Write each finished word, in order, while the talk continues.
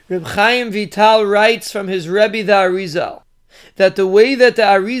Reb Chaim Vital writes from his Rebbe the Arizal that the way that the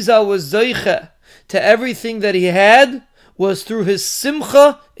Arizal was zoiche to everything that he had was through his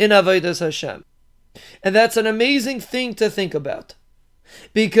simcha in Avodas Hashem. And that's an amazing thing to think about.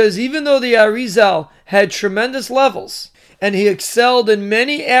 Because even though the Arizal had tremendous levels, and he excelled in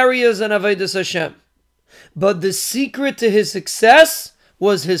many areas in Avodas Hashem, but the secret to his success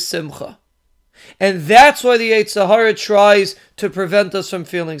was his simcha. And that's why the Yetzer Hara tries to prevent us from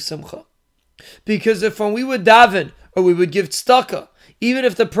feeling simcha. Because if when we would daven, or we would give tzedakah, even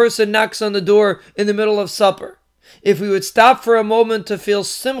if the person knocks on the door in the middle of supper, if we would stop for a moment to feel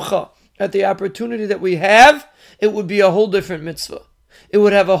simcha at the opportunity that we have, it would be a whole different mitzvah. It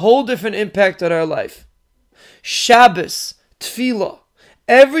would have a whole different impact on our life. Shabbos, tefillah,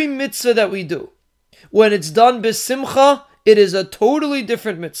 every mitzvah that we do, when it's done b'simcha, it is a totally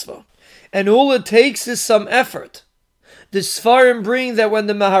different mitzvah. And all it takes is some effort. The Sfarim bring that when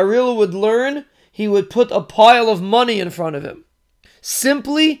the Maharil would learn, he would put a pile of money in front of him,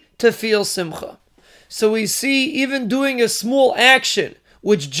 simply to feel simcha. So we see even doing a small action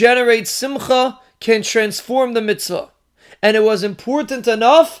which generates simcha can transform the mitzvah. And it was important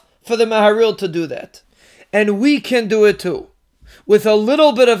enough for the Maharil to do that. And we can do it too. With a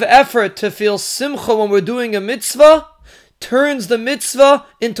little bit of effort to feel simcha when we're doing a mitzvah, turns the mitzvah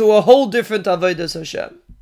into a whole different Avodas Hashem.